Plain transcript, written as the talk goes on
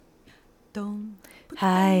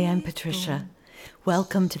Hi, I'm Patricia.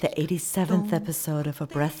 Welcome to the 87th episode of A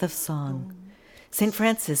Breath of Song. St.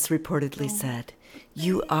 Francis reportedly said,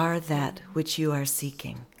 "You are that which you are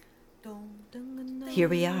seeking." Here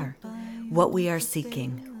we are, what we are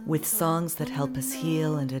seeking, with songs that help us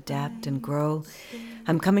heal and adapt and grow.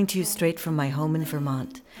 I'm coming to you straight from my home in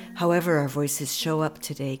Vermont. However our voices show up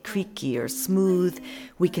today, creaky or smooth,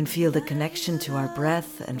 we can feel the connection to our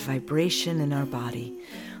breath and vibration in our body.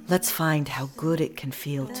 Let's find how good it can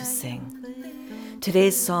feel to sing.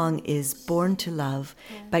 Today's song is Born to Love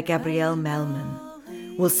by Gabrielle Melman.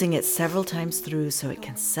 We'll sing it several times through so it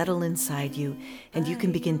can settle inside you and you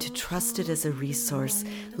can begin to trust it as a resource.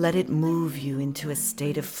 Let it move you into a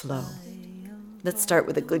state of flow. Let's start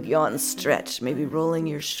with a good yawn stretch, maybe rolling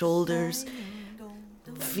your shoulders,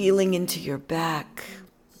 feeling into your back,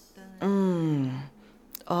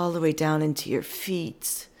 all the way down into your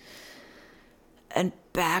feet, and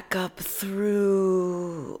back up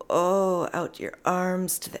through, out your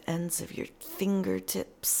arms to the ends of your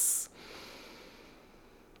fingertips.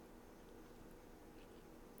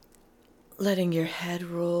 Letting your head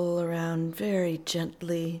roll around very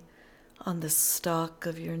gently on the stalk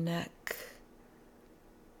of your neck.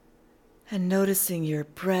 And noticing your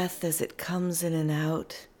breath as it comes in and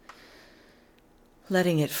out.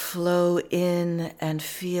 Letting it flow in and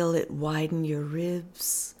feel it widen your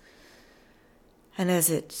ribs. And as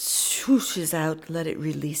it swooshes out, let it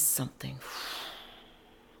release something.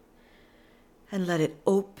 And let it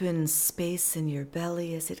open space in your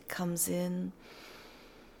belly as it comes in.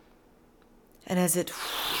 And as it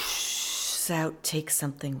whooshes out, take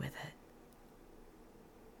something with it.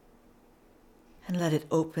 And let it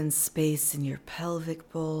open space in your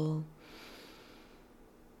pelvic bowl.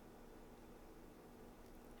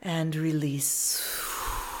 And release.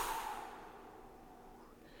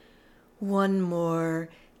 One more,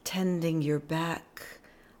 tending your back,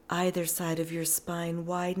 either side of your spine,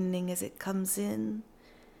 widening as it comes in.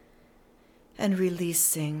 And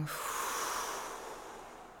releasing.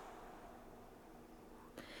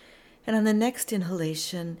 And on the next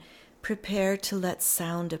inhalation, prepare to let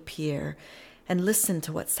sound appear and listen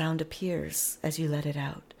to what sound appears as you let it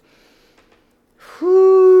out.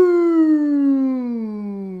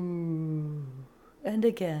 And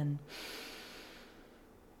again.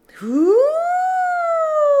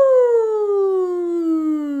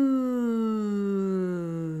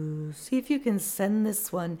 See if you can send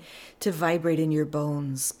this one to vibrate in your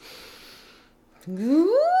bones.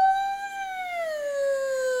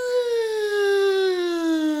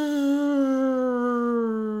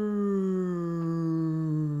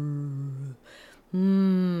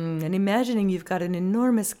 And imagining you've got an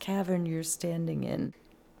enormous cavern you're standing in,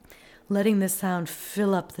 letting the sound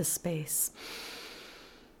fill up the space.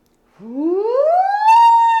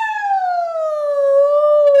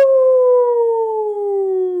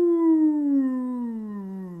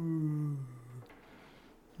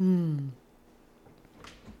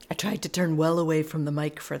 I tried to turn well away from the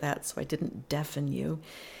mic for that so I didn't deafen you.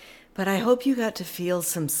 But I hope you got to feel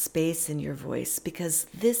some space in your voice because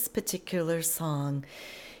this particular song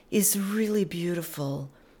is really beautiful,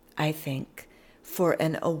 I think, for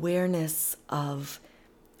an awareness of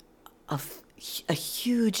a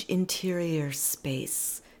huge interior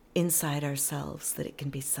space inside ourselves that it can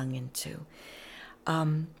be sung into.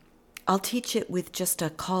 I'll teach it with just a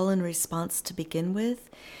call and response to begin with,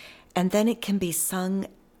 and then it can be sung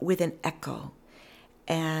with an echo,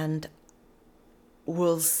 and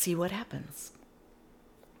we'll see what happens.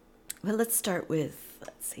 But let's start with,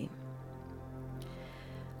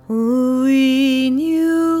 We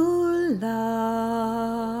knew love.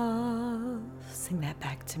 Sing that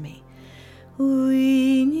back to me.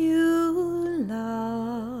 We knew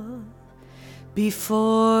love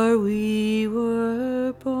before we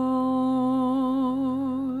were born.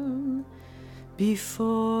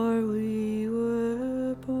 Before we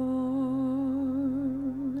were born.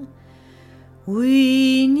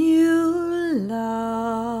 We knew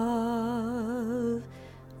love.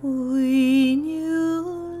 We knew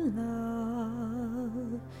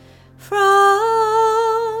love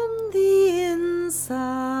from the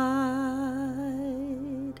inside,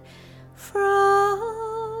 from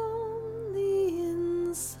the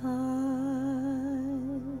inside.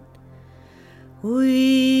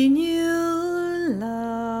 We knew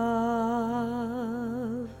love.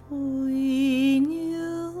 We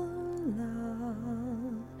knew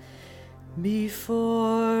love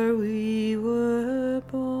before we were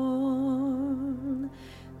born.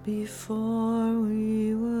 Before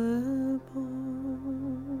we were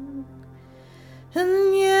born.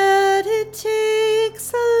 And yet it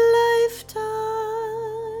takes a lifetime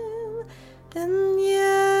and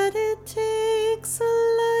yet it takes a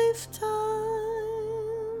lifetime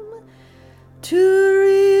to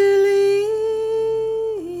really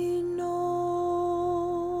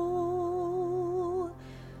know,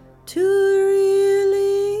 to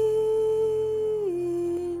really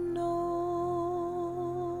know.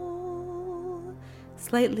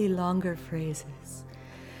 Slightly longer phrases.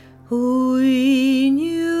 We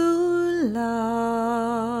knew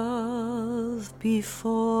love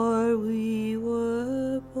before we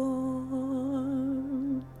were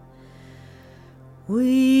born.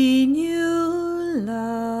 We knew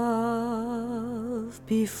love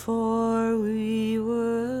before we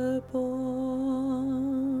were born.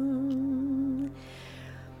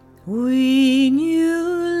 We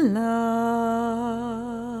knew love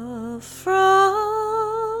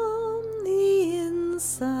from the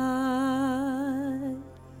inside.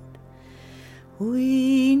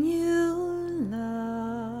 We knew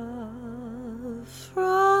love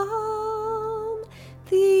from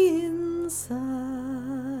the inside.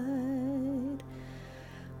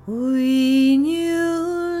 We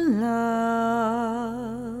knew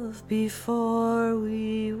love before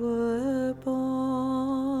we were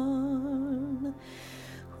born.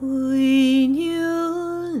 We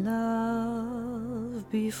knew love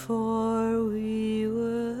before we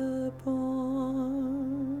were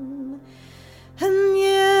born. And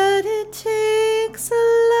yet it takes a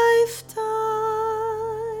lifetime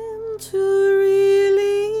to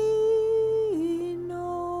really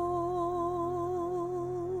know.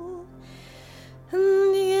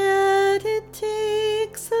 And yet it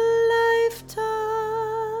takes a lifetime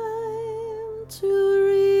to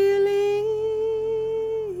really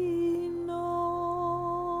know.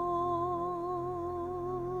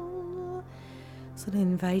 So I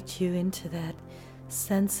invite you into that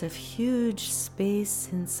sense of huge space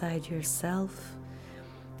inside yourself,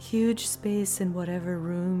 huge space in whatever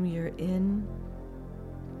room you're in.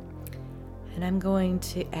 And I'm going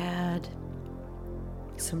to add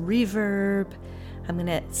some reverb. I'm going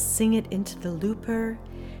to sing it into the looper,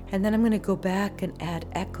 and then I'm going to go back and add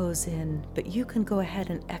echoes in. But you can go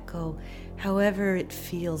ahead and echo however it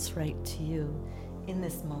feels right to you in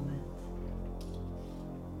this moment.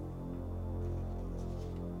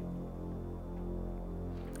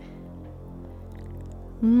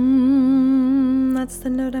 That's the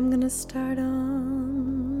note I'm going to start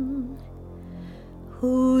on.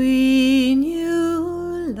 We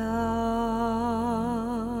knew love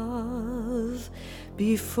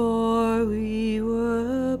before we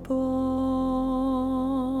were born.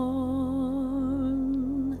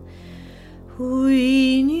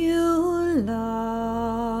 We knew love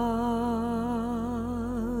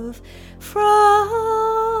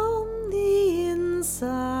from the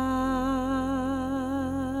inside.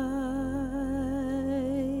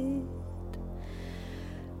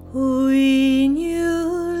 We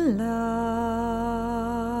knew love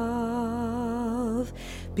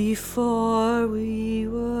before we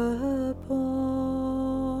were born.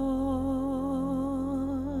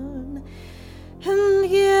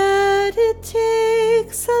 And yet it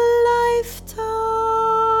takes a lifetime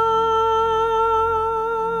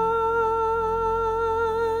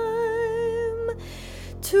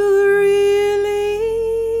to really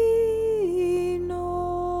know.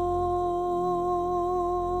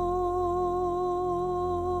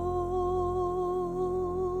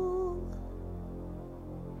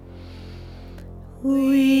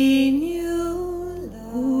 We knew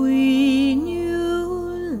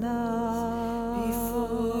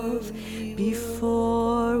love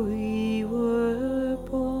before we were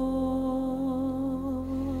born.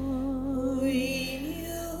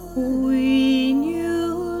 We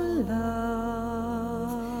knew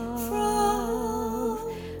love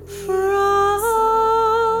from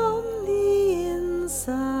the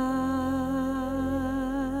inside.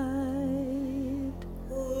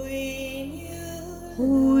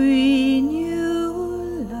 We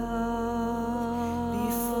knew love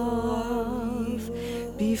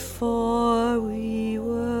before we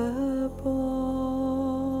were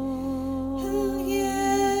born. And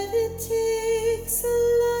yet it takes a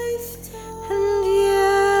lifetime. And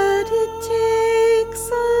yet it takes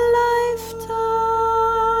a lifetime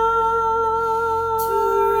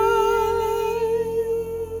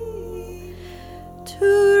to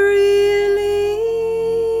really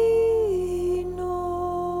know.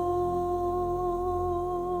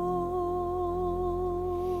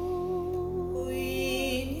 We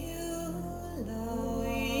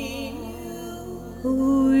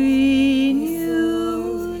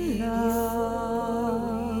knew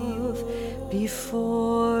love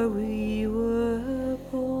before we were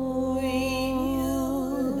born.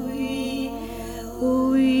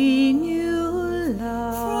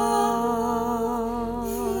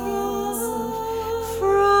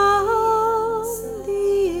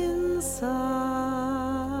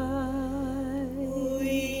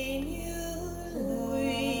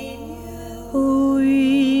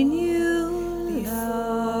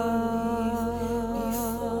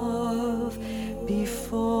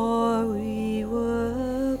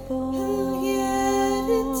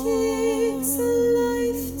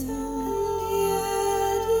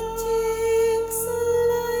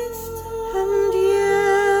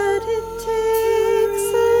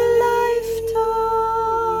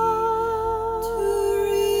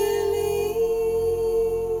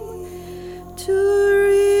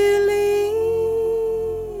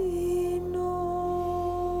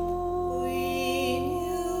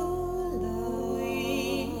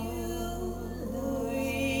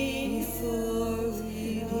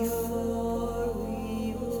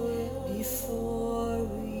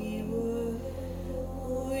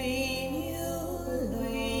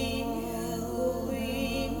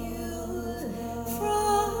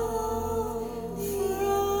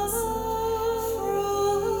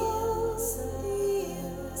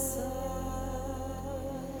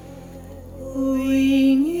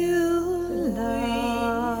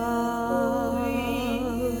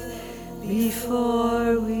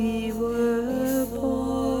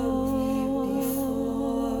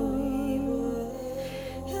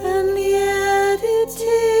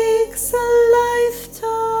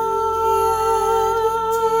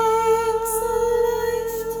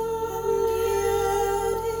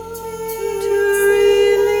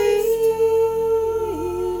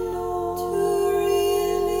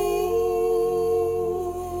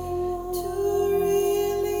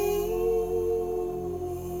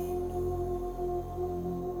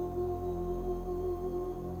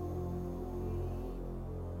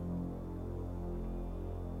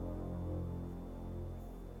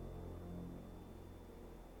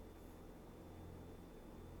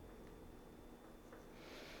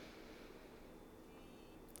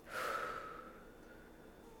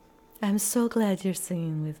 I'm so glad you're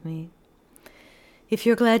singing with me. If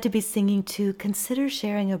you're glad to be singing too, consider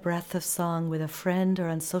sharing a breath of song with a friend or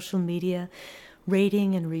on social media,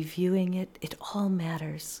 rating and reviewing it. It all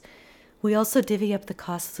matters. We also divvy up the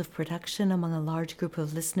costs of production among a large group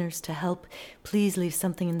of listeners. To help, please leave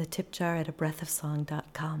something in the tip jar at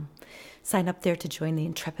abreathofsong.com. Sign up there to join the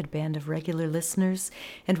intrepid band of regular listeners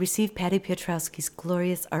and receive Patty Piotrowski's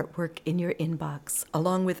glorious artwork in your inbox,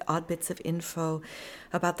 along with odd bits of info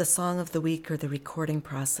about the song of the week or the recording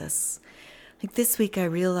process. Like this week, I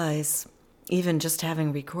realize, even just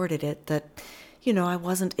having recorded it, that, I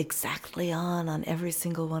wasn't exactly on every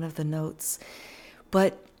single one of the notes.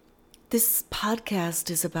 But this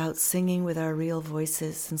podcast is about singing with our real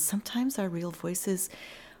voices, and sometimes our real voices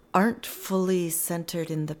aren't fully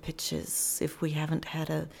centered in the pitches if we haven't had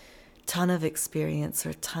a ton of experience or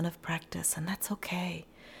a ton of practice, and that's okay.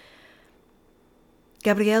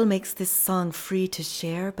 Gabrielle makes this song free to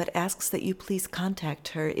share, but asks that you please contact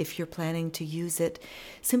her if you're planning to use it,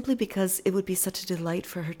 simply because it would be such a delight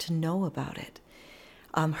for her to know about it.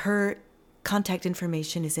 Her contact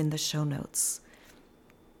information is in the show notes.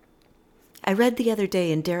 I read the other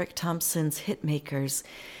day in Derek Thompson's Hitmakers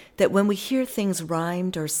that when we hear things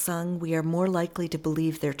rhymed or sung, we are more likely to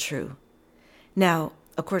believe they're true. Now,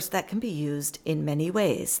 of course, that can be used in many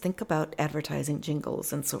ways. Think about advertising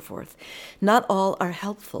jingles and so forth. Not all are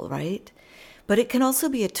helpful, right? But it can also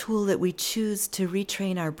be a tool that we choose to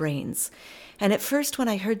retrain our brains. And at first, when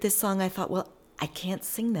I heard this song, I thought, well, I can't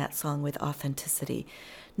sing that song with authenticity.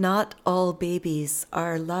 Not all babies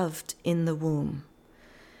are loved in the womb.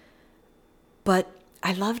 But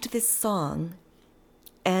I loved this song,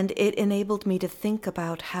 and it enabled me to think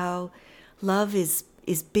about how love is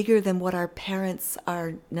bigger than what our parents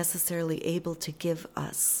are necessarily able to give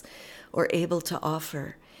us or able to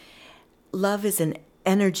offer. Love is an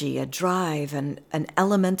energy, a drive, and an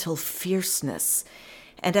elemental fierceness.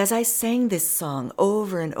 And as I sang this song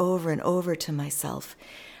over and over and over to myself,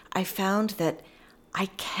 I found that I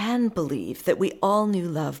can believe that we all knew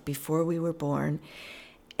love before we were born,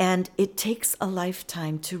 and it takes a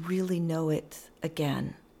lifetime to really know it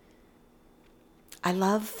again. I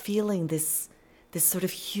love feeling this sort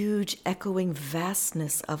of huge echoing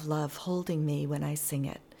vastness of love holding me when I sing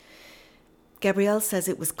it. Gabrielle says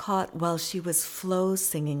it was caught while she was flow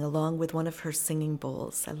singing along with one of her singing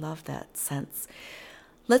bowls. I love that sense.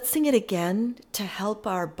 Let's sing it again to help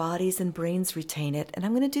our bodies and brains retain it. And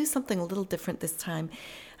I'm going to do something a little different this time.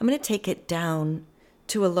 I'm going to take it down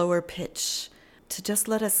to a lower pitch to just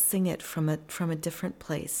let us sing it from a different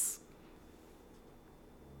place.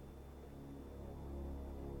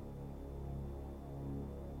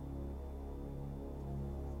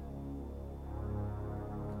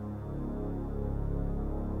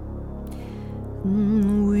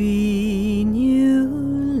 We knew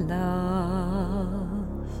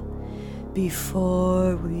love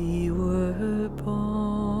before we were born.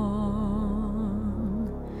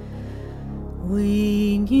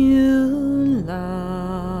 We knew love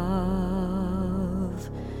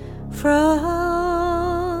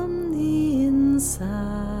from the inside.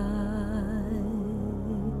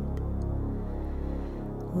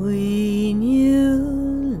 We knew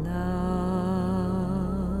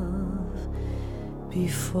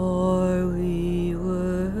before we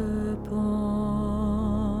were born,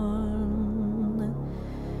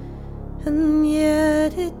 and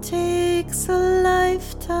yet it takes a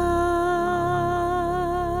lifetime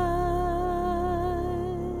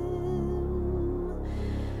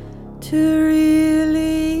to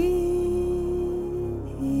really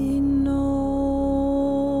know.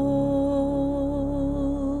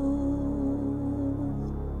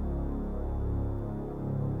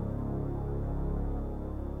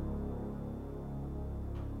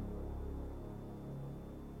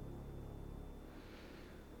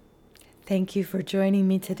 Thank you for joining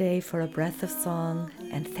me today for A Breath of Song,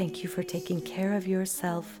 and thank you for taking care of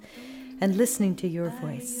yourself and listening to your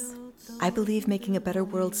voice. I believe making a better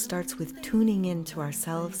world starts with tuning in to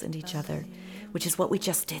ourselves and each other, which is what we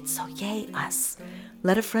just did, so yay us.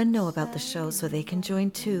 Let a friend know about the show so they can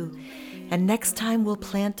join too, and next time we'll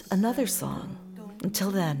plant another song.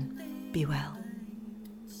 Until then, be well.